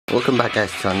Welcome back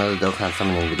guys to another Dokkan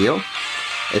summoning video.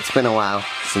 It's been a while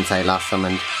since I last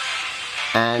summoned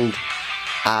and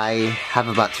I have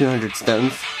about 200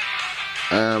 stones.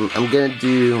 I'm gonna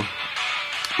do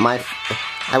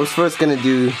I was first gonna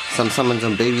do some summons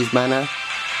on Baby's banner,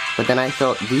 but then I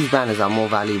thought these banners are more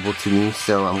valuable to me,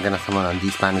 so I'm gonna summon on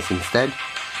these banners instead.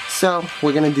 So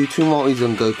we're gonna do 2 multis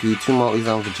on Goku, 2 multis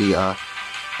on Vegeta,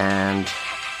 and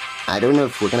I don't know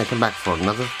if we're gonna come back for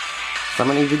another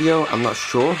summoning video. I'm not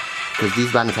sure, because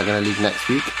these banners are gonna leave next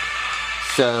week.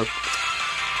 So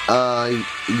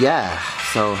yeah,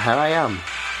 so here I am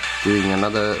doing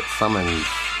another summon.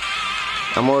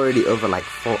 I'm already over like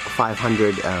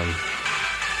 500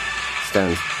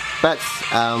 stones, but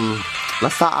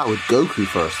let's start out with Goku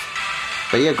first.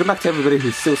 But yeah, good luck to everybody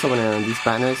who's still summoning on these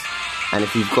banners, and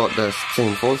if you've got the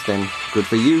same force, then good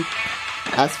for you.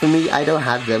 As for me, I don't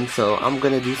have them, so I'm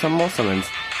gonna do some more summons.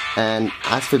 And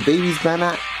as for Baby's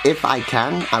banner, if I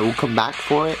can, I will come back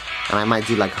for it, and I might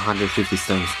do like 150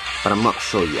 stones, but I'm not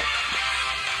sure yet.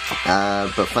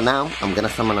 But for now, I'm gonna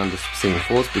summon on the same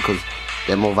force because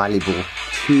they're more valuable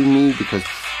to me, because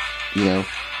you know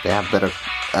they have better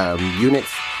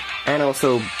units, and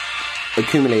also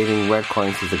accumulating red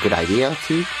coins is a good idea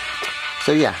too.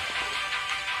 So yeah,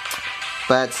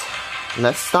 but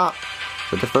let's start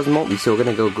with the first multi. So we're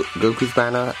gonna go Goku's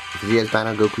banner, Vegeta's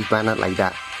banner, Goku's banner, like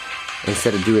that.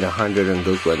 Instead of doing 100 on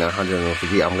Goku and 100 on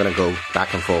Vegeta, I'm gonna go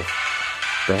back and forth.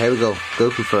 But here we go,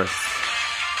 Goku first.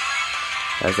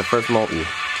 That's the first multi.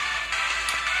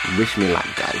 Wish me luck,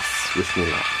 guys. Wish me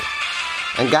luck.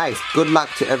 And guys, good luck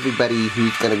to everybody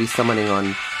who's gonna be summoning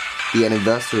on the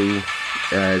anniversary,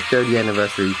 30th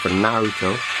anniversary for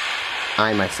Naruto.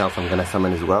 I myself am gonna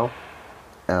summon as well.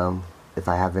 If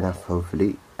I have enough,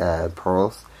 hopefully,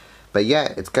 pearls. But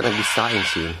yeah, it's gonna be starting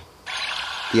soon.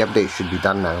 The update should be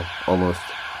done now, almost.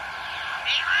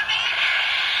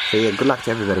 So yeah, good luck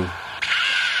to everybody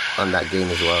on that game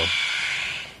as well.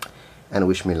 And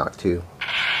wish me luck too.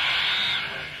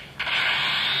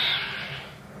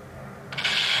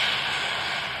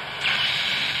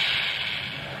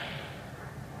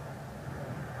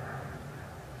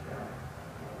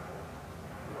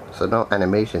 So no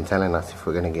animation telling us if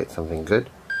we're gonna get something good.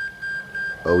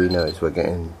 All we know is we're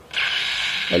getting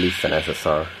at least an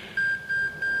SSR.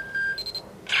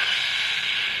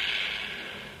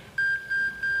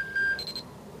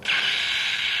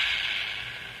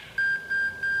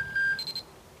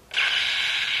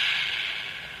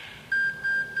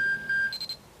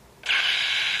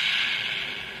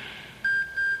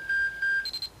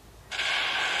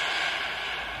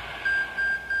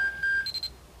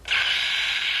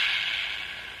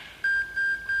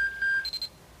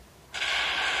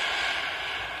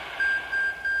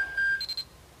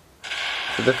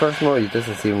 So the first multi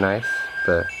doesn't seem nice,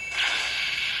 but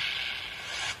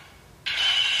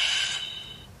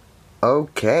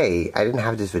okay, I didn't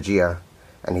have this Vegeta,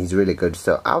 and he's really good,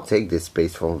 so I'll take this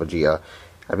base form Vegeta.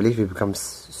 I believe he becomes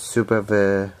Super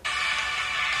Vegeta,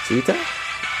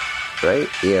 right?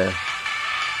 Yeah,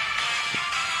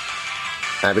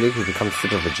 I believe he becomes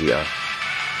Super Vegeta.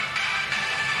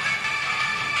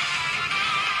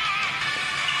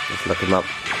 Let's look him up.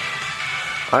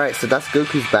 Alright, so that's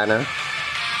Goku's banner.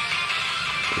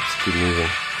 Let's keep moving.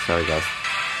 Sorry guys.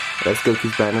 That's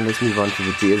Goku's banner. Let's move on to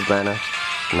Vegeta's banner.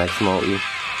 Next multi.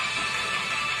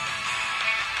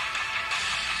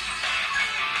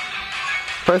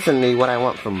 Personally, what I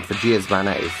want from Vegeta's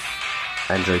banner is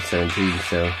Android 17,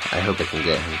 so I hope I can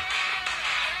get him.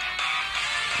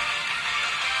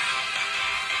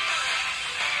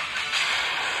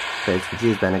 So is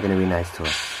Vegeta's banner gonna be nice to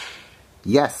us?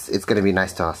 Yes, it's gonna be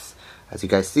nice to us. As you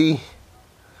guys see,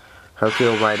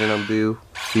 Hercule riding on Boo,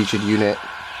 featured unit.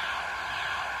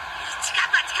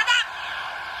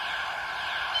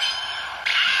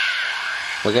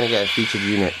 We're gonna get a featured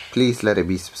unit. Please let it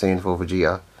be Super Saiyan 4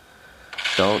 Vegeta.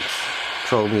 Don't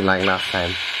troll me like last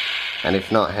time. And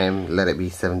if not him, let it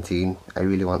be 17. I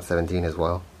really want 17 as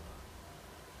well.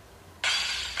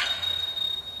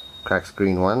 Crack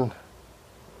screen 1.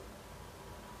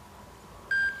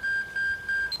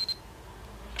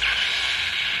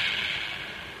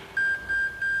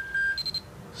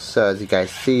 So as you guys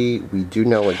see, we do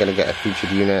know we're gonna get a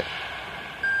featured unit.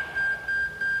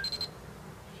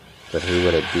 But who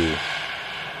would it be?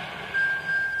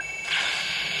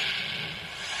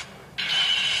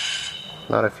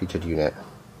 Not a featured unit.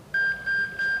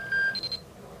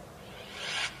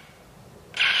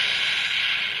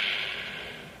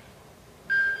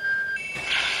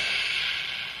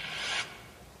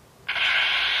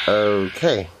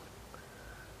 Okay.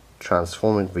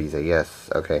 Transforming Frieza, yes,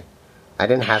 okay. I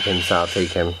didn't have him, so I'll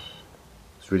take him.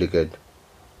 It's really good.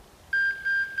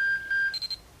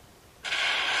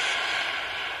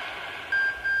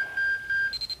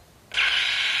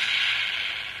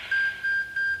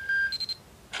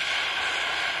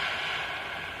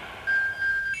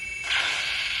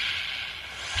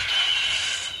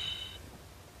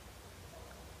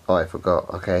 Oh, I forgot.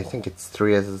 Okay, I think it's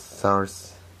 3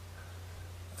 SRs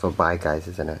for buy guys,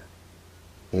 isn't it?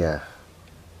 Yeah.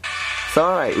 So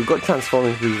alright, we got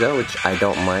Transforming Frieza, which I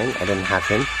don't mind. I didn't have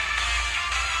him.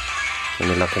 Let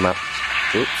me lock him up.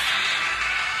 Oops.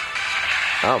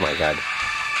 Oh my god.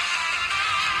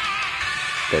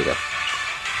 There we go.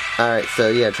 Alright, so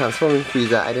yeah, Transforming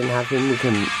Frieza, I didn't have him. We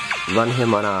can run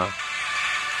him on our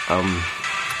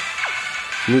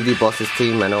movie bosses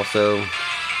team, and also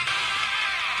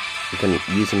we can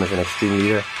use him as an extreme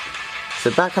leader.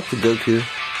 So back up to Goku.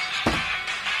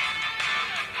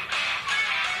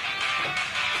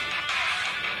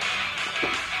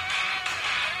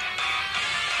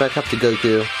 Back up to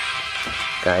Goku,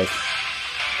 guys.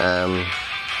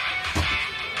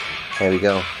 Here we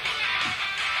go.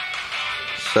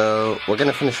 So we're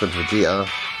gonna finish with Vegeta.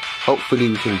 Hopefully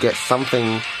we can get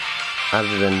something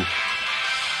other than,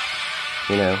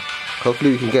 you know,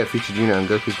 hopefully we can get a featured unit on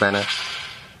Goku's banner.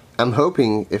 I'm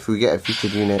hoping if we get a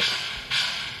featured unit.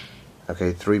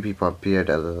 Okay, 3 people appeared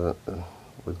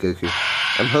with Goku.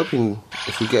 I'm hoping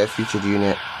if we get a featured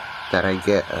unit that I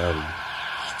get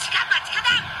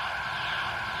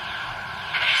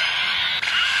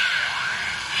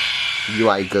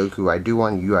UI Goku. I do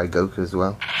want UI Goku as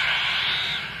well.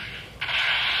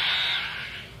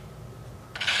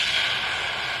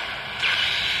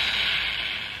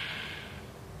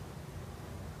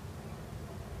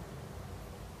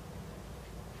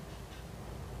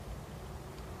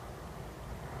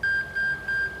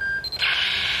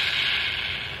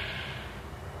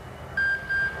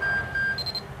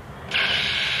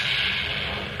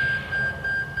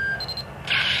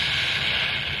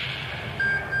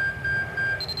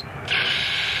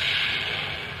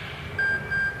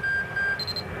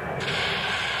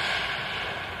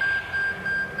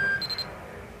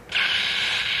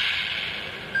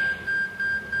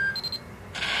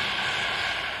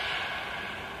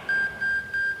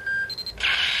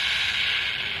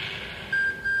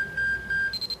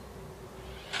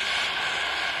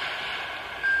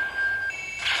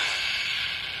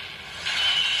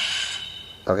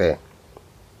 Okay.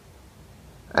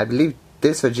 I believe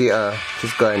this Vegeta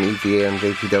just got an EVA on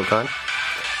JP Dokkan.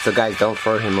 So guys, don't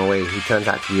throw him away. He turns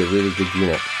out to be a really good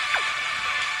unit.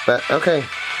 But okay.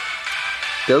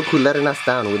 Goku letting us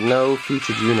down with no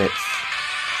featured units.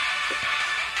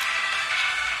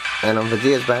 And on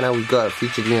Vegeta's banner we got a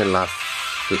featured unit last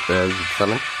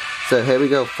summon. So here we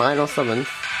go, final summons.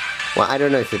 Well, I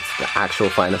don't know if it's the actual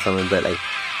final summon, but like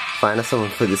final summon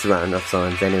for this round of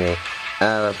summons anyway.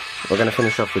 We're gonna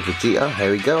finish off with Vegeta.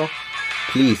 Here we go.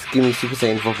 Please give me Super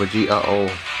Saiyan 4 Vegeta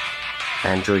or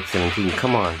Android 17.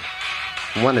 Come on.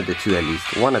 One of the two at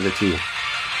least. One of the two.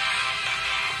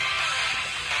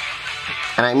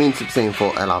 And I mean Super Saiyan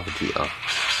 4 LR Vegeta.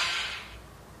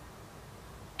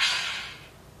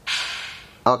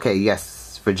 Okay,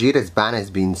 yes. Vegeta's banner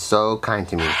has been so kind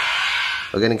to me.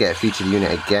 We're gonna get a featured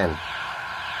unit again.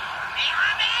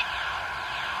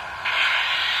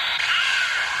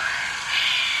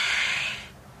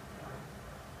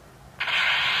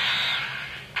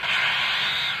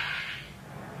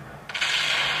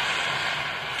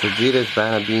 Vegeta's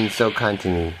banner being so kind to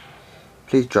me.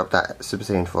 Please drop that Super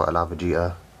Saiyan 4 LR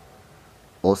Vegeta.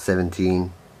 Or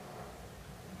 17.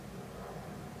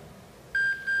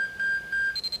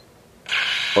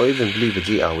 Or even Blue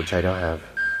Vegeta, which I don't have.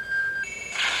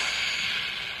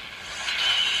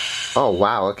 Oh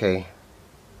wow, okay.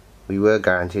 We were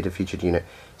guaranteed a featured unit.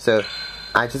 So,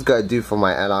 I just gotta do for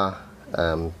my LR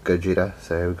Gogeta.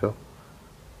 So here we go.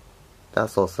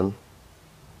 That's awesome.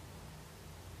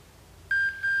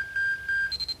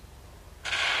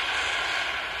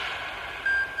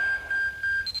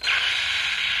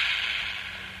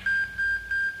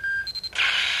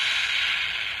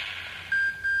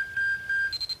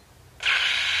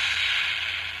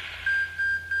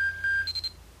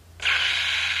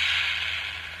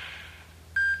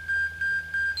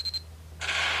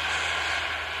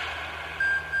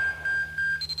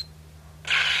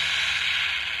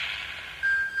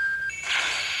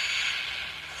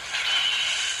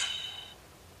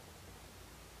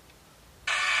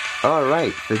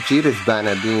 Alright, Vegeta's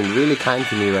banner being really kind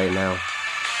to me right now.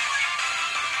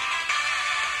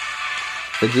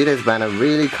 Vegeta's banner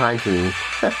really kind to me.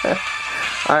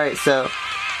 Alright, so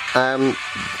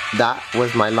that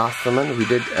was my last summon. We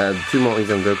did 2 multis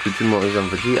on Goku, 2 multis on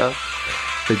Vegeta.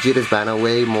 Vegeta's banner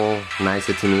way more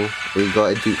nicer to me. We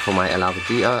got a dupe for my LR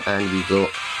Vegeta, and we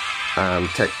got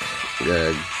Tech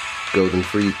Golden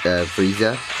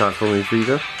Frieza, Transforming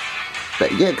Frieza.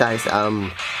 But yeah guys,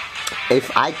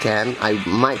 if I can, I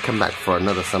might come back for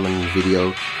another summon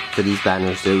video for these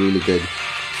banners. They're really good.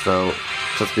 So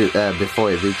just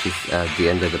before it reaches the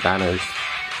end of the banners,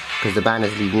 because the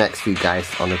banners leave next week, guys,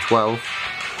 on the 12th.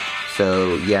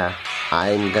 So yeah,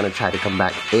 I'm gonna try to come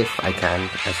back if I can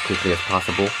as quickly as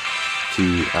possible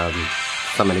to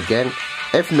summon again.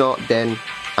 If not, then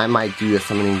I might do a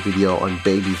summoning video on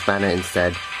Baby's banner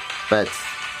instead. But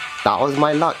that was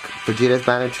my luck. Vegeta's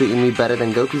banner treating me better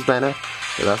than Goku's banner,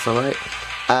 so that's alright.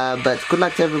 But good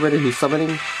luck to everybody who's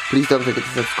summoning. Please don't forget to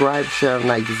subscribe, share, and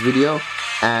like this video.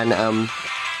 And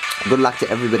good luck to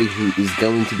everybody who is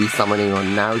going to be summoning on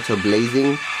Naruto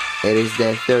Blazing. It is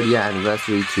their 3rd year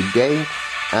anniversary today.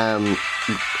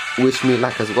 Wish me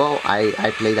luck as well.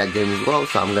 I play that game as well,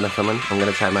 so I'm gonna summon. I'm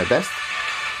gonna try my best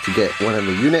to get one of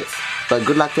the units. But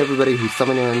good luck to everybody who's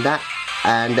summoning on that.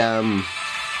 And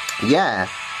yeah.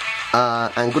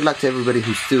 And good luck to everybody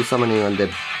who's still summoning on the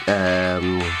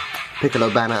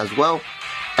Piccolo banner as well.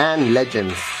 And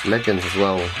Legends as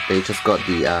well. They just got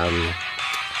the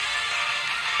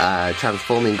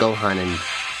transforming Gohan and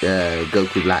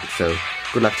Goku Black. So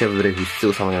good luck to everybody who's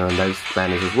still summoning on those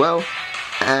banners as well.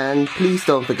 And please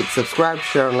don't forget to subscribe,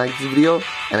 share, and like this video.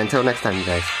 And until next time, you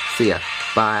guys. See ya.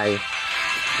 Bye.